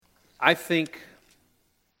I think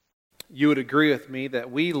you would agree with me that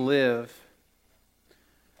we live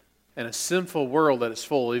in a sinful world that is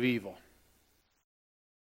full of evil.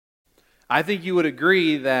 I think you would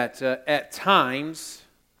agree that at times,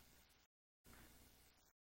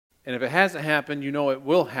 and if it hasn't happened, you know it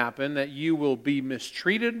will happen, that you will be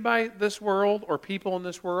mistreated by this world or people in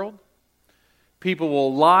this world. People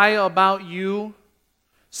will lie about you,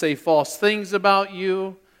 say false things about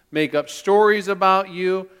you, make up stories about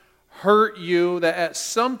you, hurt you, that at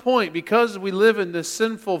some point, because we live in this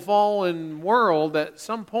sinful, fallen world, at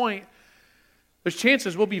some point, there's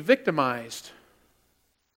chances we'll be victimized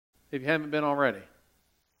if you haven't been already.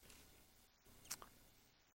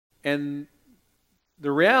 And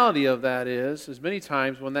the reality of that is many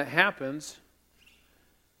times when that happens,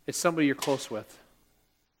 it's somebody you're close with.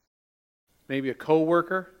 Maybe a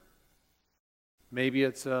coworker, maybe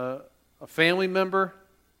it's a family member,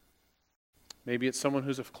 maybe it's someone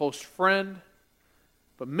who's a close friend,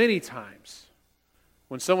 but many times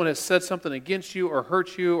when someone has said something against you or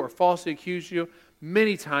hurt you or falsely accused you,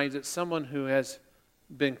 many times it's someone who has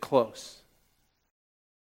been close.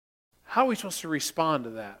 How are we supposed to respond to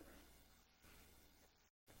that?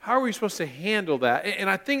 How are we supposed to handle that? And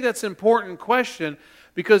I think that's an important question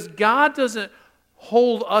because God doesn't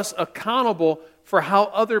hold us accountable for how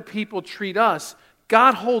other people treat us.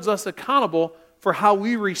 God holds us accountable for how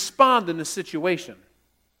we respond in the situation.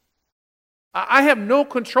 I have no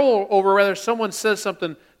control over whether someone says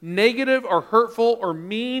something negative or hurtful or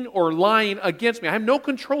mean or lying against me. I have no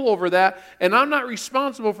control over that, and I'm not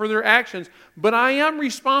responsible for their actions, but I am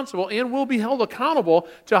responsible and will be held accountable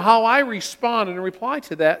to how I respond and reply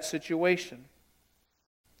to that situation.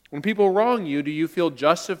 When people wrong you, do you feel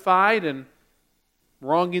justified in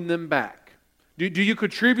wronging them back? Do you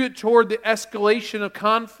contribute toward the escalation of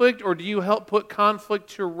conflict, or do you help put conflict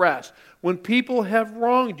to rest? When people have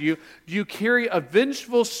wronged you, do you carry a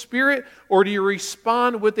vengeful spirit, or do you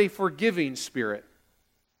respond with a forgiving spirit?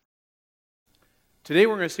 Today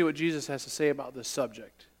we're going to see what Jesus has to say about this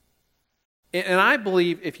subject. And I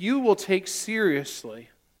believe if you will take seriously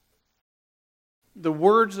the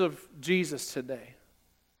words of Jesus today,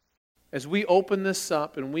 as we open this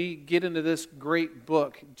up and we get into this great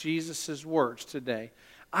book, Jesus' words today,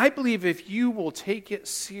 I believe if you will take it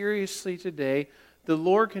seriously today, the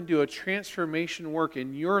Lord can do a transformation work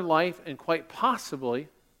in your life and quite possibly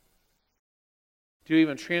do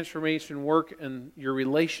even transformation work in your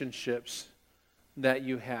relationships that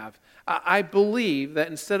you have. I believe that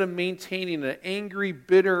instead of maintaining an angry,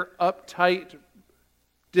 bitter, uptight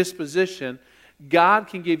disposition, God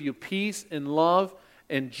can give you peace and love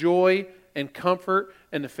and joy and comfort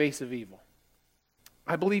in the face of evil.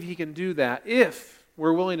 I believe He can do that if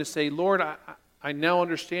we're willing to say, Lord, I now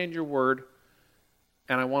understand your word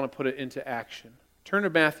and I want to put it into action. Turn to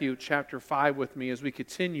Matthew chapter 5 with me as we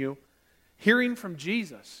continue hearing from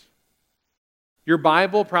Jesus. Your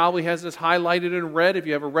Bible probably has this highlighted in red if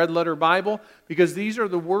you have a red letter Bible, because these are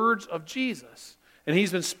the words of Jesus. And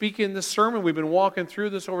He's been speaking this sermon. We've been walking through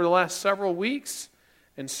this over the last several weeks.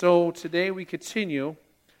 And so today we continue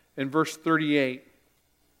in verse 38.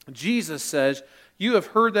 Jesus says, "You have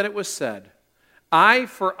heard that it was said, eye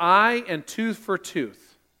for eye and tooth for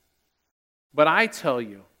tooth. But I tell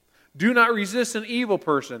you, do not resist an evil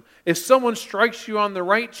person. If someone strikes you on the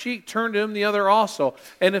right cheek, turn to him the other also.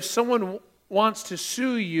 And if someone wants to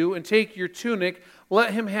sue you and take your tunic,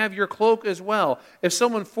 let him have your cloak as well. If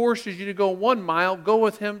someone forces you to go 1 mile, go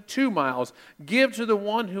with him 2 miles. Give to the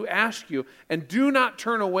one who asks you, and do not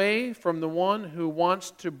turn away from the one who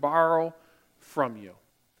wants to borrow from you."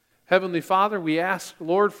 Heavenly Father, we ask,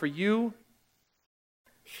 Lord, for you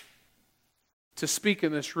to speak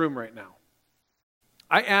in this room right now.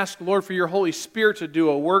 I ask, Lord, for your Holy Spirit to do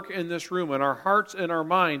a work in this room, in our hearts and our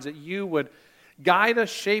minds, that you would guide us,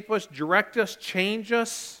 shape us, direct us, change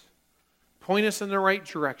us, point us in the right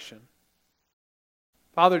direction.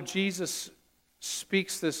 Father, Jesus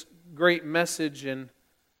speaks this great message, and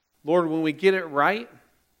Lord, when we get it right,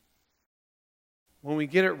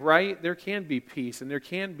 there can be peace and there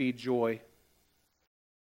can be joy.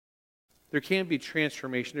 There can be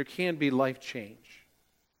transformation. There can be life change.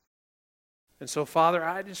 And so, Father,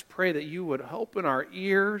 I just pray that you would open our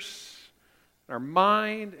ears, our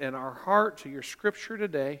mind, and our heart to your Scripture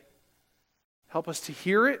today. Help us to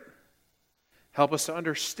hear it. Help us to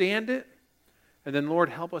understand it. And then, Lord,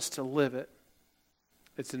 help us to live it.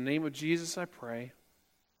 It's in the name of Jesus I pray.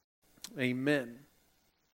 Amen.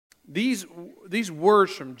 These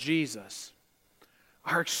words from Jesus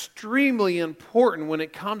are extremely important when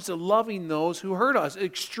it comes to loving those who hurt us.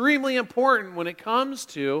 Extremely important when it comes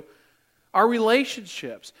to our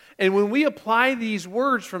relationships. And when we apply these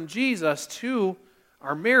words from Jesus to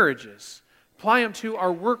our marriages, apply them to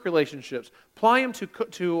our work relationships, apply them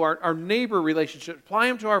to our neighbor relationships, apply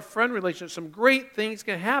them to our friend relationships, some great things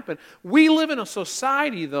can happen. We live in a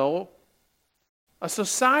society, though, a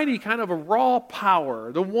society kind of a raw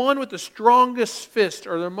power. The one with the strongest fist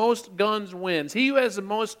or the most guns wins. He who has the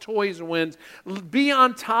most toys wins. Be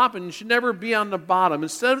on top and you should never be on the bottom.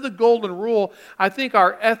 Instead of the golden rule, I think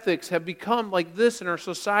our ethics have become like this in our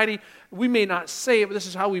society. We may not say it, but this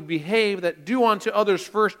is how we behave, that do unto others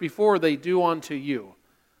first before they do unto you.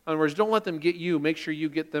 In other words, don't let them get you. Make sure you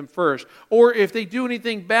get them first. Or if they do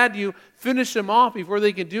anything bad to you, finish them off before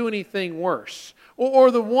they can do anything worse.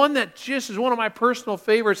 Or the one that just is one of my personal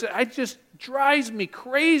favorites, it just drives me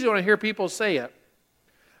crazy when I hear people say it.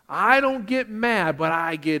 I don't get mad, but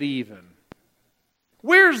I get even.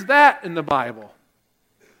 Where's that in the Bible?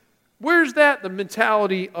 Where's that the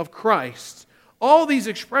mentality of Christ? All these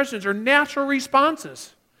expressions are natural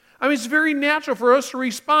responses. I mean, it's very natural for us to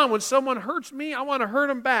respond. When someone hurts me, I want to hurt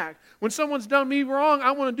them back. When someone's done me wrong,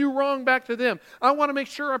 I want to do wrong back to them. I want to make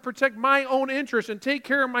sure I protect my own interests and take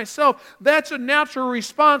care of myself. That's a natural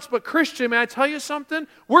response. But Christian, may I tell you something?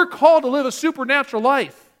 We're called to live a supernatural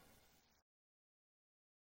life.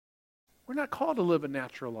 We're not called to live a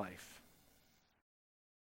natural life.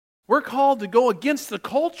 We're called to go against the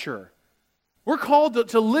culture. We're called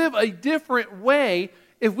to live a different way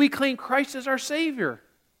if we claim Christ as our Savior.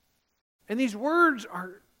 And these words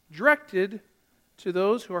are directed to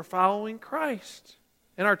those who are following Christ.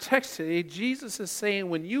 In our text today, Jesus is saying,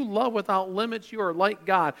 when you love without limits, you are like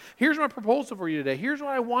God. Here's my proposal for you today. Here's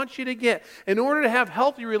what I want you to get. In order to have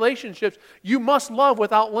healthy relationships, you must love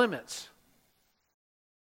without limits.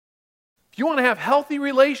 If you want to have healthy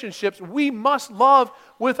relationships, we must love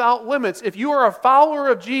without limits. If you are a follower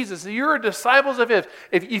of Jesus, if you're a disciple of His,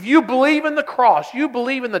 if you believe in the cross, you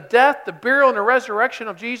believe in the death, the burial, and the resurrection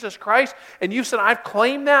of Jesus Christ, and you said, I've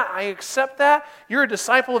claimed that, I accept that, you're a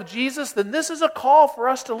disciple of Jesus, then this is a call for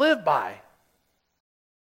us to live by.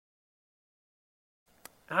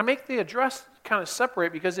 And I make the address kind of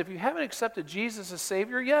separate because if you haven't accepted Jesus as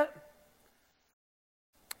Savior yet,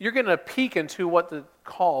 you're going to peek into what the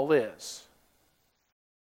call is.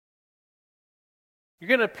 You're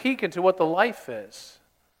going to peek into what the life is.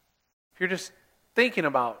 If you're just thinking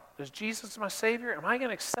about, is Jesus my Savior? Am I going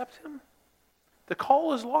to accept Him? The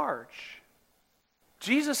call is large.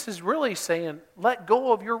 Jesus is really saying, let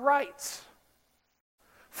go of your rights.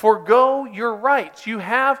 Forgo your rights. You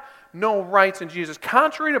have no rights in Jesus.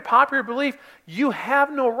 Contrary to popular belief, you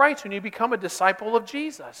have no rights when you become a disciple of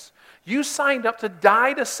Jesus. You signed up to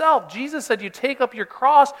die to self. Jesus said you take up your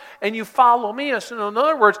cross and you follow me. So in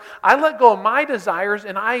other words, I let go of my desires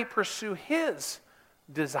and I pursue His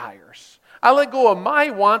desires. I let go of my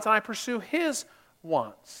wants and I pursue His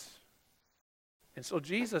wants. And so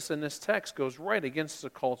Jesus in this text goes right against the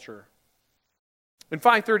culture. In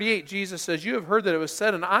 5:38, Jesus says, you have heard that it was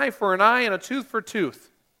said, an eye for an eye and a tooth for tooth.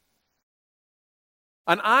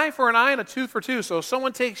 An eye for an eye and a tooth for tooth. So if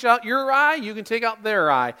someone takes out your eye, you can take out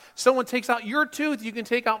their eye. Someone takes out your tooth, you can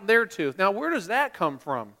take out their tooth. Now, where does that come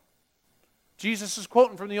from? Jesus is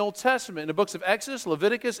quoting from the Old Testament in the books of Exodus,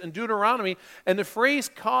 Leviticus, and Deuteronomy. And the phrase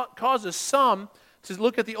causes some to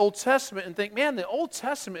look at the Old Testament and think, man, the Old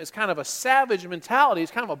Testament is kind of a savage mentality.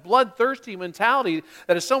 It's kind of a bloodthirsty mentality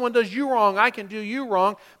that if someone does you wrong, I can do you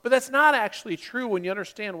wrong. But that's not actually true when you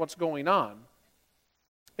understand what's going on.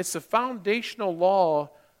 It's the foundational law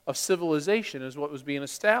of civilization is what was being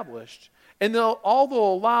established. And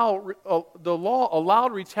although the law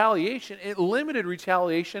allowed retaliation, it limited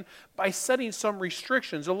retaliation by setting some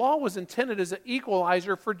restrictions. The law was intended as an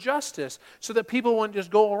equalizer for justice so that people wouldn't just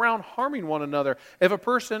go around harming one another. If a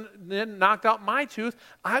person then knocked out my tooth,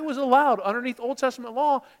 I was allowed underneath Old Testament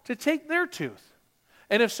law to take their tooth.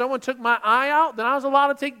 And if someone took my eye out, then I was allowed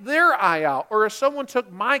to take their eye out. Or if someone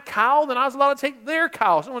took my cow, then I was allowed to take their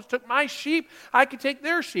cow. If someone took my sheep, I could take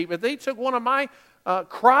their sheep. If they took one of my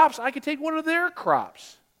crops, I could take one of their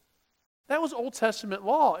crops. That was Old Testament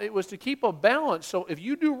law. It was to keep a balance. So if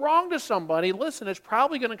you do wrong to somebody, listen, it's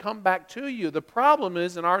probably going to come back to you. The problem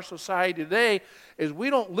is in our society today is we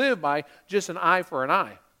don't live by just an eye for an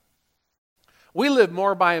eye. We live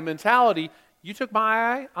more by a mentality, you took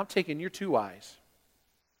my eye, I'm taking your two eyes.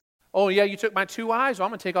 Oh, yeah, you took my two eyes? Well,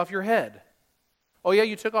 I'm going to take off your head. Oh, yeah,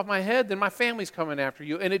 you took off my head? Then my family's coming after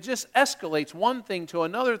you. And it just escalates one thing to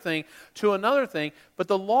another thing to another thing. But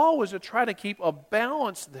the law was to try to keep a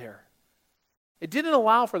balance there. It didn't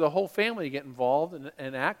allow for the whole family to get involved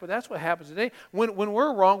and act, but that's what happens today. When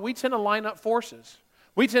we're wrong, we tend to line up forces.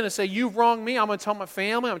 We tend to say, you've wronged me, I'm going to tell my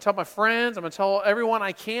family, I'm going to tell my friends, I'm going to tell everyone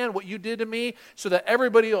I can what you did to me so that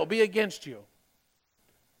everybody will be against you.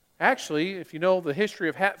 Actually, if you know the history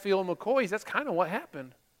of Hatfield and McCoys, that's kind of what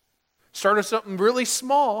happened. Started something really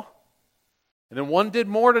small, and then one did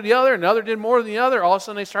more to the other, another did more than the other. All of a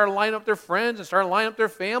sudden they started lining up their friends and started lining up their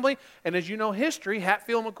family. And as you know history,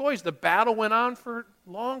 Hatfield and McCoys, the battle went on for a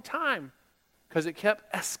long time because it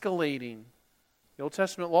kept escalating. The Old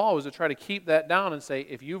Testament law was to try to keep that down and say,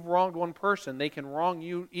 if you've wronged one person, they can wrong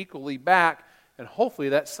you equally back, and hopefully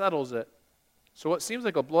that settles it. So what seems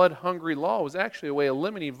like a blood-hungry law was actually a way of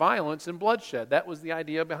limiting violence and bloodshed. That was the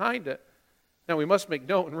idea behind it. Now we must make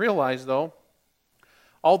note and realize, though,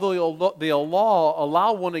 although the law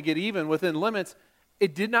allowed one to get even within limits,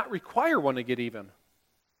 it did not require one to get even.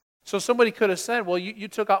 So somebody could have said, well, you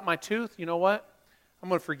took out my tooth, you know what? I'm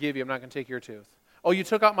going to forgive you, I'm not going to take your tooth. Oh, you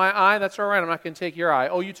took out my eye? That's all right. I'm not going to take your eye.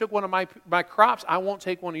 Oh, you took one of my crops? I won't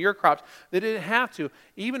take one of your crops. They didn't have to.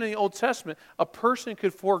 Even in the Old Testament, a person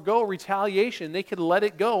could forego retaliation. They could let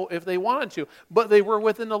it go if they wanted to. But they were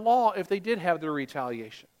within the law if they did have their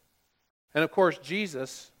retaliation. And of course,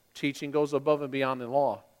 Jesus' teaching goes above and beyond the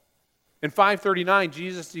law. In 5:39,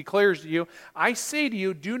 Jesus declares to you, I say to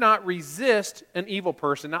you, do not resist an evil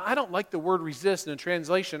person. Now, I don't like the word resist in the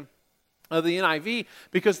translation of the NIV,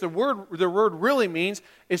 because the word really means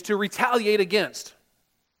is to retaliate against.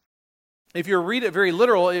 If you read it very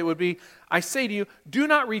literal, it would be, I say to you, do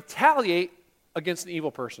not retaliate against an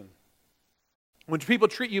evil person. When people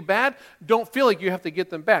treat you bad, don't feel like you have to get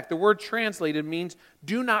them back. The word translated means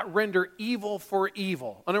do not render evil for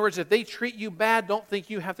evil. In other words, if they treat you bad, don't think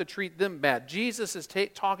you have to treat them bad. Jesus is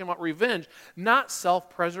talking about revenge, not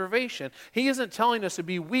self-preservation. He isn't telling us to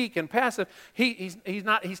be weak and passive. He's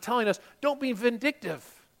telling us, don't be vindictive.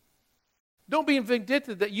 Don't be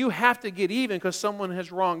vindictive that you have to get even because someone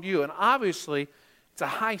has wronged you. And obviously, it's a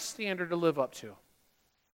high standard to live up to.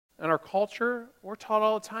 In our culture, we're taught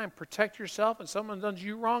all the time, protect yourself, and someone does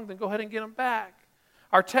you wrong, then go ahead and get them back.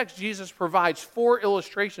 Our text, Jesus provides 4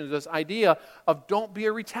 illustrations of this idea of don't be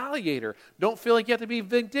a retaliator. Don't feel like you have to be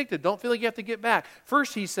vindictive. Don't feel like you have to get back.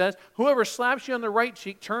 First, he says, whoever slaps you on the right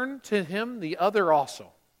cheek, turn to him the other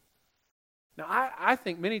also. Now, I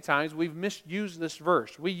think many times we've misused this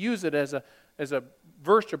verse. We use it as a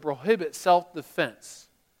verse to prohibit self-defense.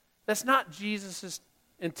 That's not Jesus'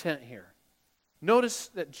 intent here. Notice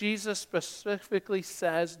that Jesus specifically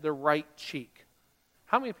says the right cheek.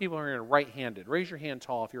 How many people are in right-handed? Raise your hand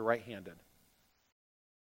tall if you're right-handed.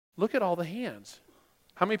 Look at all the hands.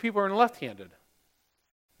 How many people are in left-handed?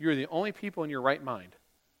 You're the only people in your right mind.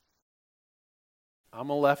 I'm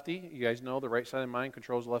a lefty. You guys know the right side of the mind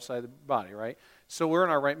controls the left side of the body, right? So we're in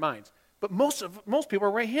our right minds. But most people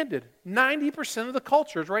are right-handed. 90% of the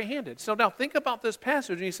culture is right-handed. So now think about this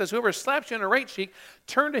passage, and he says, whoever slaps you on the right cheek,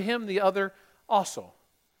 turn to him the other also.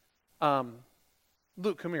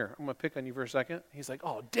 Luke, come here. I'm going to pick on you for a second. He's like,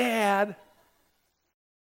 oh, Dad.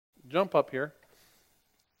 Jump up here.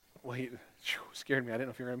 Well, he scared me. I didn't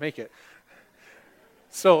know if you were going to make it.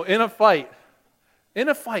 So in a fight,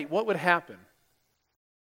 what would happen?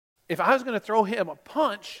 If I was going to throw him a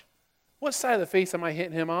punch, what side of the face am I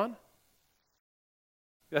hitting him on?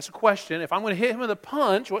 That's a question. If I'm going to hit him with a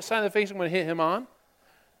punch, what side of the face am I going to hit him on?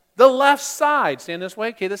 The left side. Stand this way.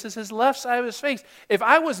 Okay, this is his left side of his face. If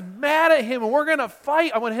I was mad at him and we're going to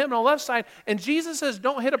fight, I'm going to hit him on the left side. And Jesus says,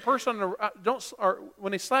 don't hit a person on the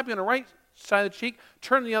when they slap you on the right side of the cheek,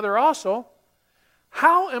 turn the other also.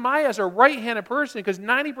 How am I as a right-handed person, because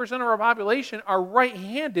 90% of our population are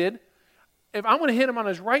right-handed, if I'm going to hit him on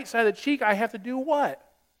his right side of the cheek, I have to do what?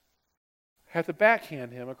 I have to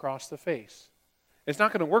backhand him across the face. It's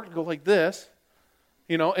not going to work to go like this.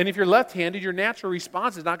 You know, and if you're left-handed, your natural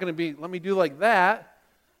response is not going to be, let me do like that.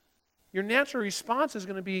 Your natural response is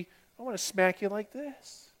going to be, I want to smack you like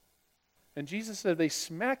this. And Jesus said, if they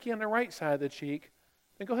smack you on the right side of the cheek,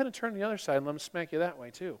 then go ahead and turn the other side and let them smack you that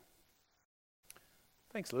way too.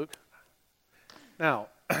 Thanks, Luke. Now,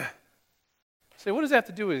 say, what does that have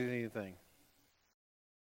to do with anything?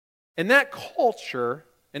 In that culture,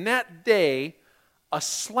 in that day, a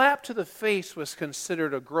slap to the face was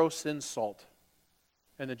considered a gross insult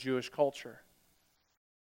in the Jewish culture.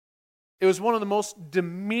 It was one of the most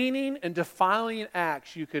demeaning and defiling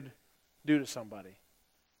acts you could do to somebody.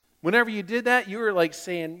 Whenever you did that, you were like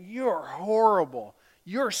saying, you're horrible.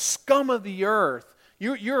 You're scum of the earth.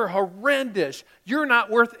 You're horrendous. You're not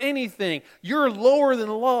worth anything. You're lower than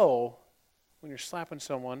low. When you're slapping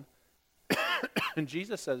someone, and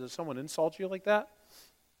Jesus says, if someone insults you like that,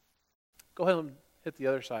 go ahead and hit the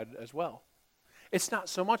other side as well. It's not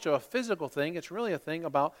so much of a physical thing. It's really a thing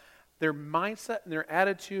about their mindset and their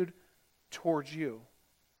attitude towards you.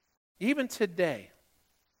 Even today,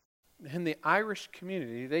 in the Irish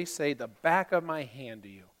community, they say, the back of my hand to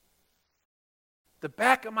you. The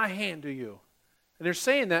back of my hand to you. And they're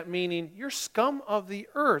saying that meaning you're scum of the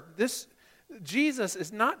earth. Jesus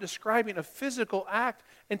is not describing a physical act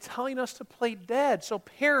and telling us to play dead. So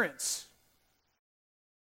parents,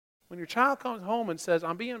 when your child comes home and says,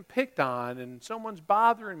 I'm being picked on and someone's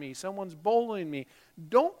bothering me, someone's bullying me,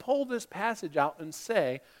 don't pull this passage out and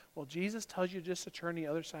say, well, Jesus tells you just to turn the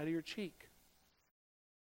other side of your cheek.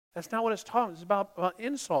 That's not what it's talking about. It's about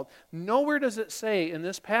insult. Nowhere does it say in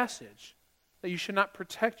this passage that you should not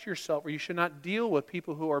protect yourself or you should not deal with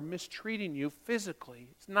people who are mistreating you physically.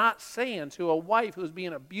 It's not saying to a wife who's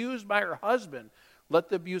being abused by her husband, let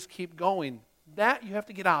the abuse keep going. That you have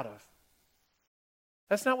to get out of.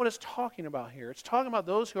 That's not what it's talking about here. It's talking about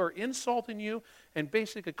those who are insulting you and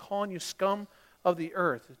basically calling you scum of the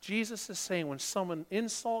earth. Jesus is saying when someone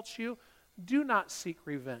insults you, do not seek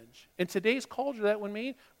revenge. In today's culture, that would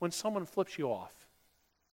mean when someone flips you off.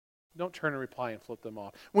 Don't turn and reply and flip them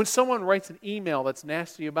off. When someone writes an email that's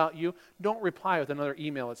nasty about you, don't reply with another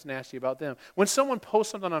email that's nasty about them. When someone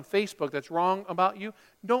posts something on Facebook that's wrong about you,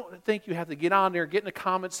 don't think you have to get on there, get in the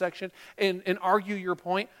comment section, and argue your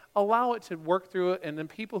point. Allow it to work through it, and then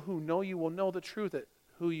people who know you will know the truth of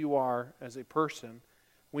who you are as a person.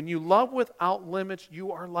 When you love without limits,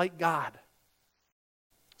 you are like God.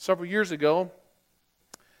 Several years ago,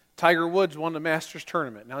 Tiger Woods won the Masters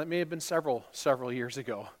tournament. Now, it may have been several years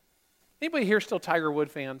ago. Anybody here still Tiger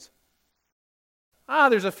Woods fans?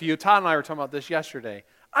 There's a few. Todd and I were talking about this yesterday.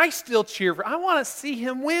 I still cheer for. I want to see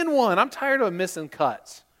him win one. I'm tired of missing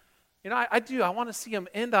cuts. You know, I do. I want to see him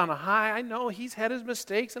end on a high. I know he's had his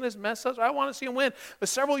mistakes and his mess ups. I want to see him win. But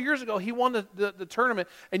several years ago, he won the tournament,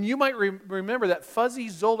 and you might remember that Fuzzy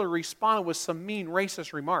Zoeller responded with some mean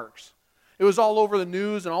racist remarks. It was all over the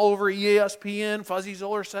news and all over ESPN. Fuzzy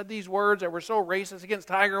Zoeller said these words that were so racist against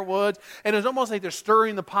Tiger Woods. And it was almost like they're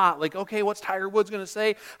stirring the pot. Like, okay, what's Tiger Woods going to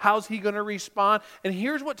say? How's he going to respond? And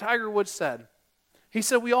here's what Tiger Woods said. He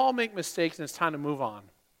said, we all make mistakes and it's time to move on.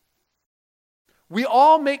 We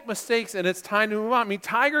all make mistakes and it's time to move on. I mean,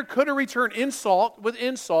 Tiger could have returned insult with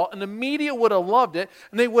insult and the media would have loved it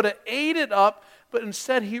and they would have ate it up. But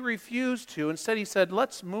instead he refused to. Instead he said,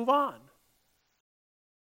 let's move on.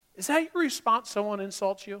 Is that your response? Someone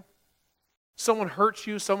insults you? Someone hurts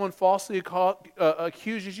you? Someone falsely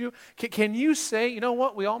accuses you? Can you say, you know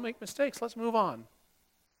what? We all make mistakes. Let's move on.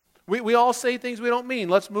 We all say things we don't mean.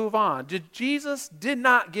 Let's move on. Jesus did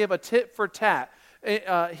not give a tit for tat.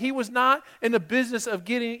 He was not in the business of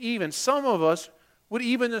getting even. Some of us would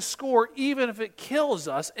even the score even if it kills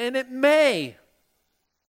us, and it may.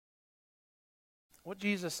 What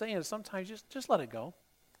Jesus is saying is sometimes just let it go.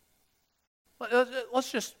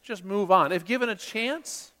 Let's just move on. If given a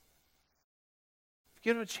chance,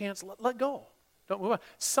 let go. Don't move on.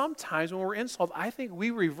 Sometimes when we're insulted, I think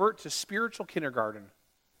we revert to spiritual kindergarten.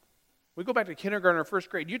 We go back to kindergarten or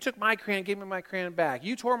first grade. You took my crayon, gave me my crayon back.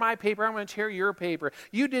 You tore my paper, I'm going to tear your paper.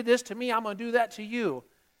 You did this to me, I'm going to do that to you.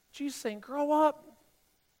 Jesus is saying, grow up.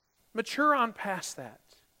 Mature on past that.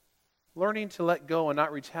 Learning to let go and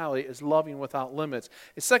not retaliate is loving without limits.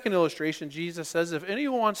 A second illustration, Jesus says, if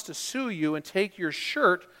anyone wants to sue you and take your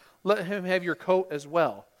shirt, let him have your coat as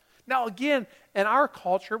well. Now again, in our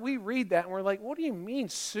culture, we read that and we're like, what do you mean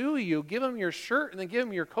sue you? Give him your shirt and then give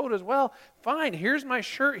him your coat as well. Fine, here's my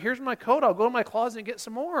shirt, here's my coat. I'll go to my closet and get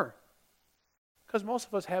some more. Because most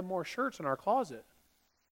of us have more shirts in our closet.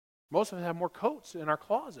 Most of us have more coats in our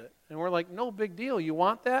closet. And we're like, no big deal. You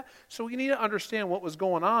want that? So we need to understand what was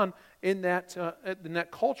going on in that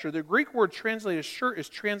culture. The Greek word translated shirt is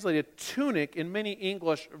translated tunic in many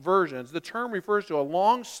English versions. The term refers to a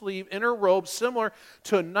long sleeve inner robe similar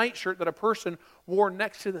to a nightshirt that a person wore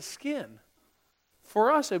next to the skin. For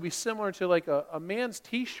us, it would be similar to like a man's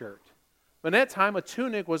t-shirt. But at that time, a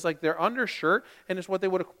tunic was like their undershirt, and it's what they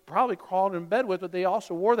would have probably crawled in bed with, but they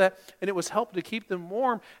also wore that, and it was helped to keep them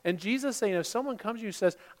warm. And Jesus saying, if someone comes to you and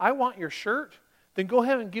says, I want your shirt, then go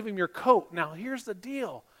ahead and give him your coat. Now, here's the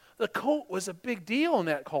deal. The coat was a big deal in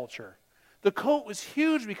that culture. The coat was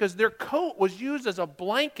huge because their coat was used as a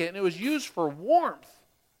blanket, and it was used for warmth.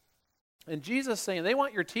 And Jesus saying, they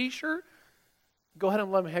want your t-shirt? Go ahead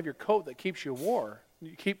and let them have your coat that keeps you warm.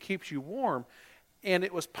 Keeps you warm. And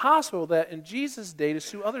it was possible that in Jesus' day to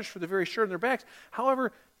sue others for the very shirt on their backs.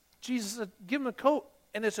 However, Jesus said, give them a coat.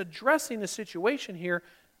 And it's addressing the situation here,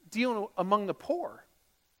 dealing among the poor,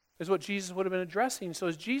 is what Jesus would have been addressing. So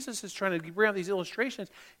as Jesus is trying to bring out these illustrations,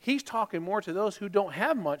 he's talking more to those who don't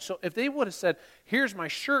have much. So if they would have said, here's my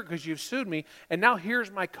shirt because you've sued me, and now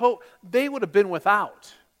here's my coat, they would have been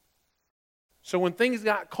without. So when things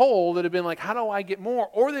got cold, it would have been like, how do I get more?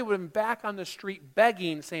 Or they would have been back on the street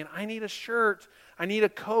begging, saying, I need a shirt, I need a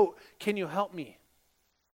coat, can you help me?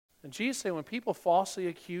 And Jesus said, when people falsely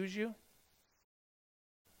accuse you,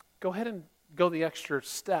 go ahead and go the extra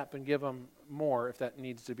step and give them more if that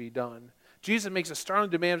needs to be done. Jesus makes a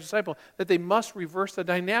startling demand of the disciple that they must reverse the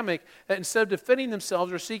dynamic, that instead of defending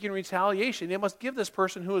themselves or seeking retaliation, they must give this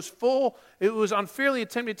person who was unfairly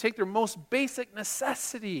attempting to take their most basic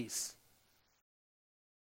necessities.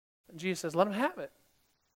 And Jesus says, let them have it.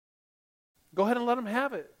 Go ahead and let them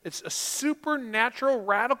have it. It's a supernatural,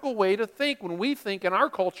 radical way to think. When we think in our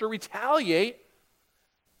culture, retaliate,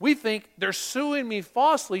 we think they're suing me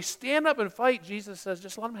falsely, stand up and fight. Jesus says,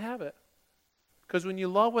 just let them have it. Because when you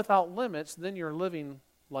love without limits, then you're living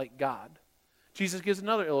like God. Jesus gives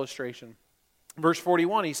another illustration. Verse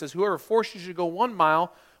 41, he says, whoever forces you to go 1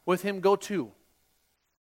 mile, with him go 2.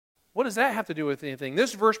 What does that have to do with anything?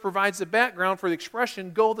 This verse provides the background for the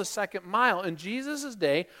expression, go the 2nd mile. In Jesus'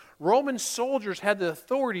 day, Roman soldiers had the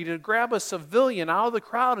authority to grab a civilian out of the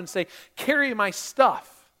crowd and say, carry my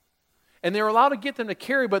stuff. And they were allowed to get them to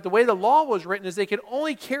carry, but the way the law was written is they could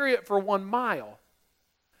only carry it for 1 mile.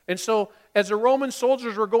 And so as the Roman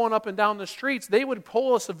soldiers were going up and down the streets, they would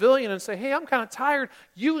pull a civilian and say, hey, I'm kind of tired.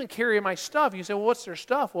 You can carry my stuff. You say, well, what's their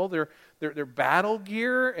stuff? Well, their battle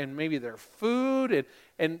gear and maybe their food.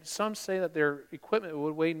 And some say that their equipment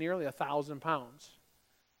would weigh nearly 1,000 pounds.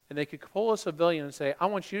 And they could pull a civilian and say, I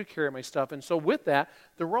want you to carry my stuff. And so with that,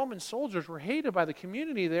 the Roman soldiers were hated by the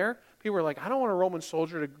community there. People were like, I don't want a Roman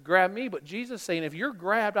soldier to grab me. But Jesus is saying, if you're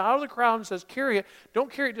grabbed out of the crowd and says, carry it,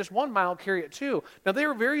 don't carry it just 1 mile, carry it 2. Now, they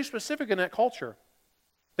were very specific in that culture.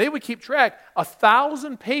 They would keep track.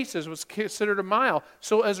 1,000 paces was considered a mile.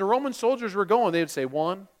 So as the Roman soldiers were going, they would say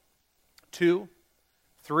 1, 2,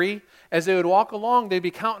 3. As they would walk along, they'd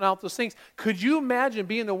be counting out those things. Could you imagine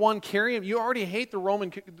being the one carrying them? You already hate the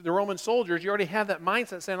Roman soldiers. You already have that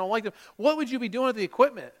mindset saying, I don't like them. What would you be doing with the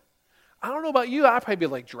equipment? I don't know about you. I'd probably be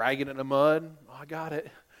like dragging it in the mud. Oh, I got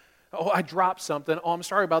it. Oh, I dropped something. Oh, I'm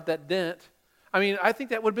sorry about that dent. I mean, I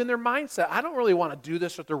think that would have been their mindset. I don't really want to do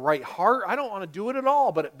this with the right heart. I don't want to do it at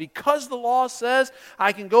all. But because the law says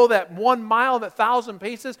I can go that 1 mile, that 1,000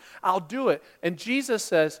 paces, I'll do it. And Jesus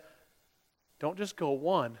says, don't just go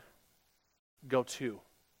 1, go 2.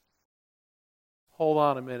 Hold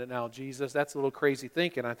on a minute now, Jesus. That's a little crazy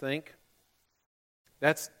thinking, I think.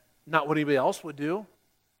 That's not what anybody else would do.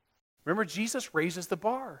 Remember, Jesus raises the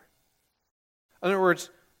bar. In other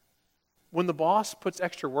words, when the boss puts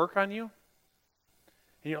extra work on you,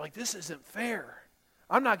 and you're like, this isn't fair.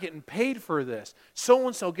 I'm not getting paid for this.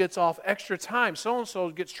 So-and-so gets off extra time.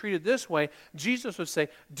 So-and-so gets treated this way. Jesus would say,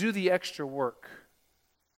 do the extra work.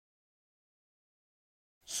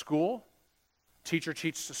 School, teacher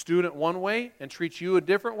teaches a student one way and treats you a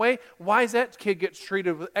different way. Why is that kid gets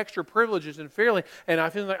treated with extra privileges and fairly, and I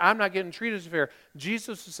feel like I'm not getting treated as fair?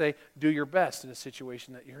 Jesus would say, do your best in the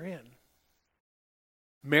situation that you're in.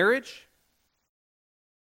 Marriage,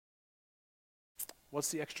 what's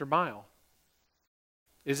the extra mile?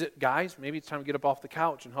 Is it, guys, maybe it's time to get up off the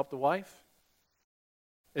couch and help the wife?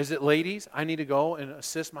 Is it, ladies, I need to go and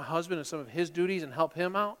assist my husband in some of his duties and help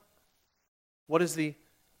him out? What is the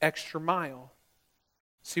extra mile?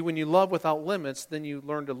 See, when you love without limits, then you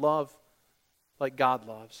learn to love like God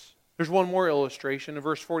loves. There's one more illustration. In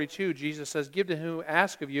verse 42, Jesus says, give to him who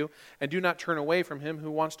asks of you, and do not turn away from him who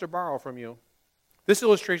wants to borrow from you. This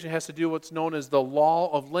illustration has to do with what's known as the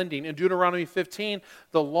law of lending. In Deuteronomy 15,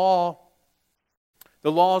 the laws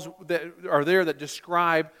that are there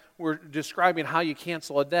that were describing how you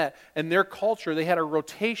cancel a debt. In their culture, they had a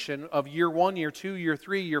rotation of year 1, year 2, year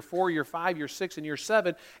 3, year 4, year 5, year 6, and year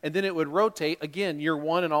 7, and then it would rotate again year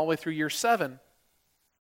 1 and all the way through year 7.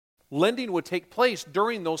 Lending would take place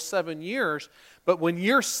during those 7 years, but when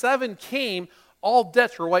year 7 came, all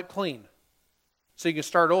debts were wiped clean. So you can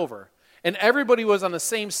start over. And everybody was on the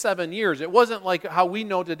same 7 years. It wasn't like how we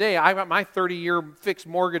know today. I got my 30-year fixed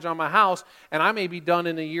mortgage on my house, and I may be done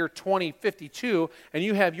in the year 2052, and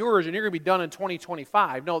you have yours, and you're going to be done in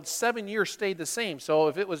 2025. No, 7 years stayed the same. So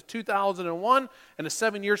if it was 2001 and the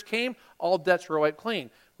 7 years came, all debts were wiped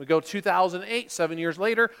clean. We go 2008, 7 years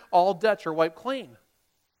later, all debts are wiped clean.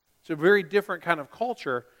 It's a very different kind of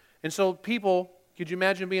culture. And so people, could you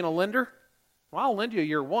imagine being a lender? Well, I'll lend you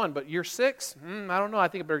year 1, but year 6, I don't know. I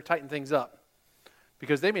think I better tighten things up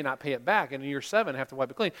because they may not pay it back. And in year 7, I have to wipe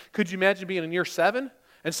it clean. Could you imagine being in year 7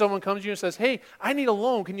 and someone comes to you and says, hey, I need a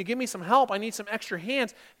loan. Can you give me some help? I need some extra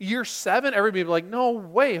hands. Year 7, everybody would be like, no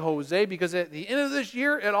way, Jose, because at the end of this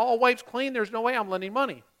year, it all wipes clean. There's no way I'm lending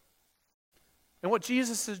money. And what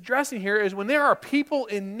Jesus is addressing here is when there are people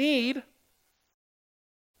in need,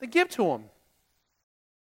 they give to them.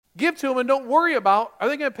 Give to them and don't worry about, are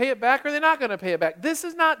they going to pay it back or are they not going to pay it back? This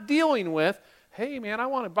is not dealing with, hey, man, I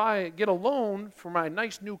want to get a loan for my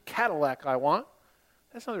nice new Cadillac I want.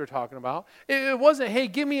 That's not what they're talking about. It wasn't, hey,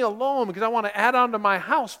 give me a loan because I want to add on to my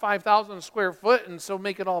house 5,000 square foot and so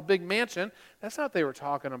make it all a big mansion. That's not what they were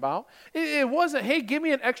talking about. It wasn't, hey, give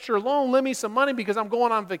me an extra loan, lend me some money because I'm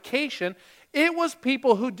going on vacation. It was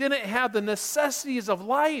people who didn't have the necessities of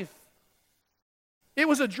life. It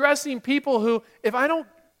was addressing people who, if I don't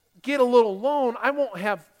get a little loan, I won't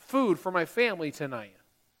have food for my family tonight.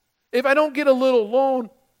 If I don't get a little loan,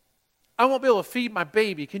 I won't be able to feed my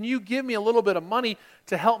baby. Can you give me a little bit of money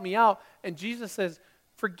to help me out? And Jesus says,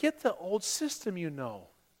 forget the old system you know.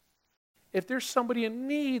 If there's somebody in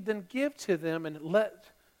need, then give to them and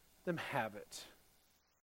let them have it.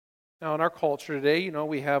 Now, in our culture today,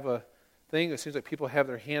 we have a thing. It seems like people have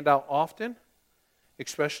their hand out often,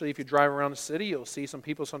 especially if you drive around the city. You'll see some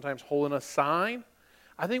people sometimes holding a sign.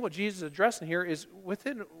 I think what Jesus is addressing here is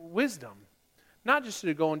within wisdom. Not just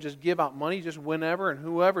to go and just give out money just whenever and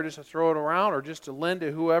whoever, just to throw it around or just to lend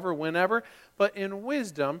to whoever, whenever. But in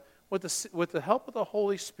wisdom, with the help of the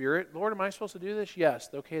Holy Spirit, Lord, am I supposed to do this? Yes.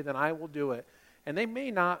 Okay, then I will do it. And they may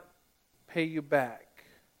not pay you back.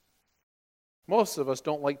 Most of us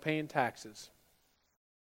don't like paying taxes.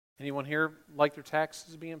 Anyone here like their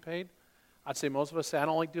taxes being paid? I'd say most of us say, I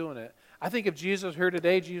don't like doing it. I think if Jesus was here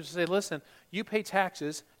today, Jesus would say, listen, you pay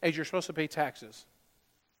taxes as you're supposed to pay taxes.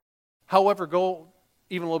 However, go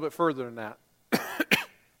even a little bit further than that.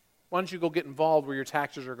 Why don't you go get involved where your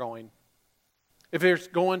taxes are going? If it's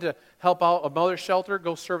going to help out a mother's shelter,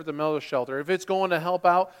 go serve at the mother's shelter. If it's going to help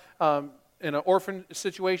out in an orphan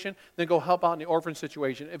situation, then go help out in the orphan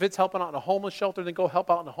situation. If it's helping out in a homeless shelter, then go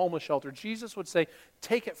help out in a homeless shelter. Jesus would say,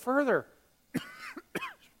 take it further.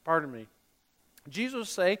 Pardon me. Jesus would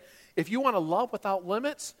say, if you want to love without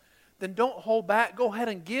limits, then don't hold back. Go ahead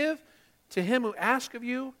and give to him who asks of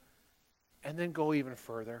you, and then go even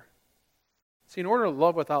further. See, in order to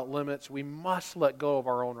love without limits, we must let go of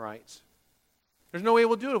our own rights. There's no way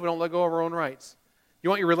we'll do it if we don't let go of our own rights. You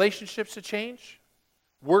want your relationships to change?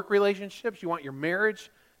 Work relationships? You want your marriage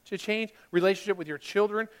to change? Relationship with your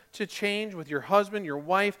children to change? With your husband, your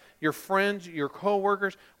wife, your friends, your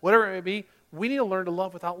co-workers, whatever it may be? We need to learn to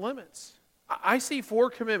love without limits. I see 4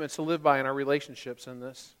 commitments to live by in our relationships in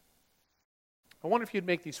this. I wonder if you'd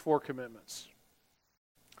make these 4 commitments.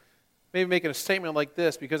 Maybe making a statement like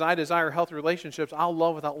this, because I desire healthy relationships, I'll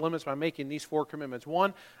love without limits by making these 4 commitments.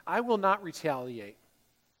 1, I will not retaliate.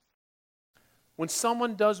 When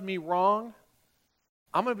someone does me wrong,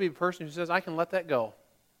 I'm going to be the person who says, I can let that go.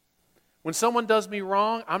 When someone does me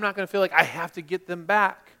wrong, I'm not going to feel like I have to get them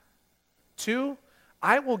back. 2,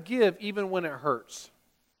 I will give even when it hurts.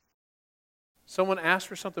 Someone asks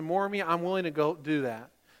for something more of me, I'm willing to go do that.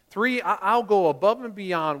 3, I'll go above and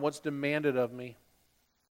beyond what's demanded of me.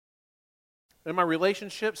 In my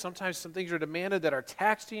relationship, sometimes some things are demanded that are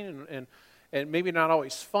taxing and maybe not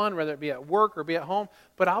always fun, whether it be at work or be at home,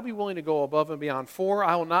 but I'll be willing to go above and beyond. 4,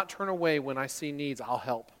 I will not turn away when I see needs. I'll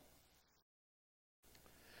help.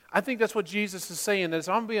 I think that's what Jesus is saying, is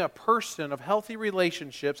I'm going to be a person of healthy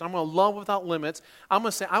relationships. I'm going to love without limits. I'm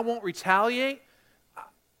going to say I won't retaliate.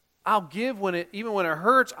 I'll give even when it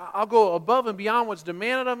hurts. I'll go above and beyond what's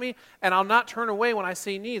demanded of me, and I'll not turn away when I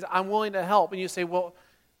see needs. I'm willing to help. And you say, well,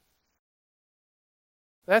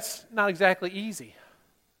 that's not exactly easy.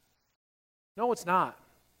 No, it's not.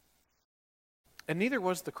 And neither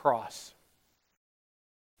was the cross.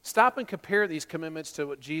 Stop and compare these commitments to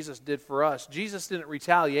what Jesus did for us. Jesus didn't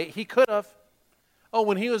retaliate. He could have. Oh,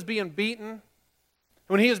 when he was being beaten,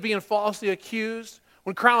 when he was being falsely accused,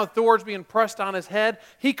 when crown of thorns being pressed on his head,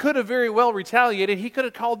 he could have very well retaliated. He could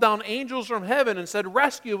have called down angels from heaven and said,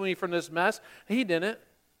 rescue me from this mess. He didn't.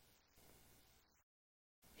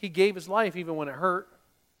 He gave his life even when it hurt.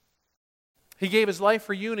 He gave his life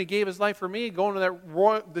for you and he gave his life for me, going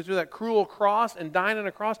to that cruel cross and dying on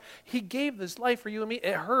a cross. He gave his life for you and me.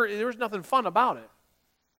 It hurt. There was nothing fun about it.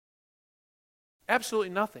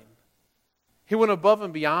 Absolutely nothing. He went above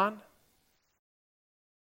and beyond.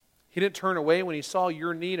 He didn't turn away when he saw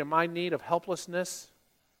your need and my need of helplessness,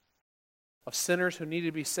 of sinners who needed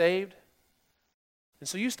to be saved. And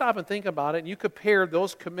so you stop and think about it, and you compare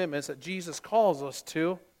those commitments that Jesus calls us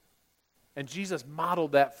to, and Jesus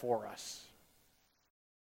modeled that for us.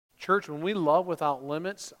 Church, when we love without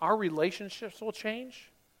limits, our relationships will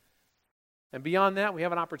change. And beyond that, we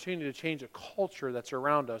have an opportunity to change a culture that's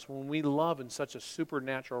around us when we love in such a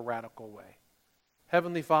supernatural, radical way.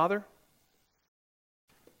 Heavenly Father,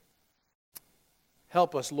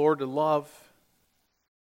 help us, Lord, to love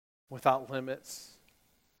without limits.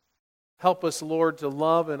 Help us, Lord, to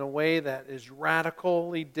love in a way that is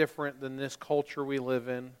radically different than this culture we live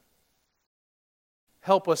in.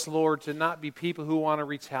 Help us, Lord, to not be people who want to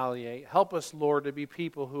retaliate. Help us, Lord, to be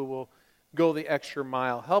people who will go the extra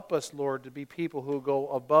mile. Help us, Lord, to be people who go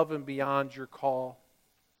above and beyond your call.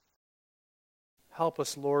 Help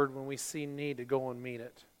us, Lord, when we see need to go and meet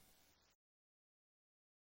it.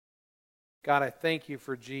 God, I thank you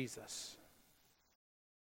for Jesus.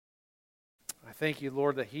 I thank you,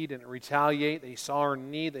 Lord, that he didn't retaliate, that he saw our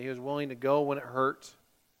need, that he was willing to go when it hurt.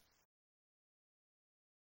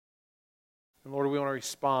 And Lord, we want to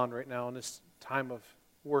respond right now in this time of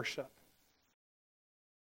worship.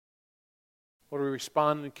 Lord, we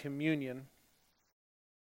respond in communion.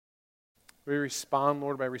 We respond,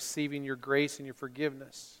 Lord, by receiving your grace and your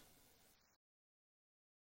forgiveness.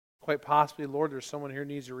 Quite possibly, Lord, there's someone here who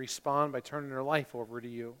needs to respond by turning their life over to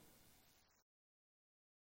you.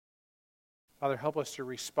 Father, help us to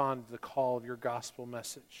respond to the call of your gospel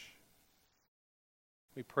message.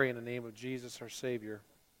 We pray in the name of Jesus, our Savior.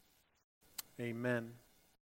 Amen.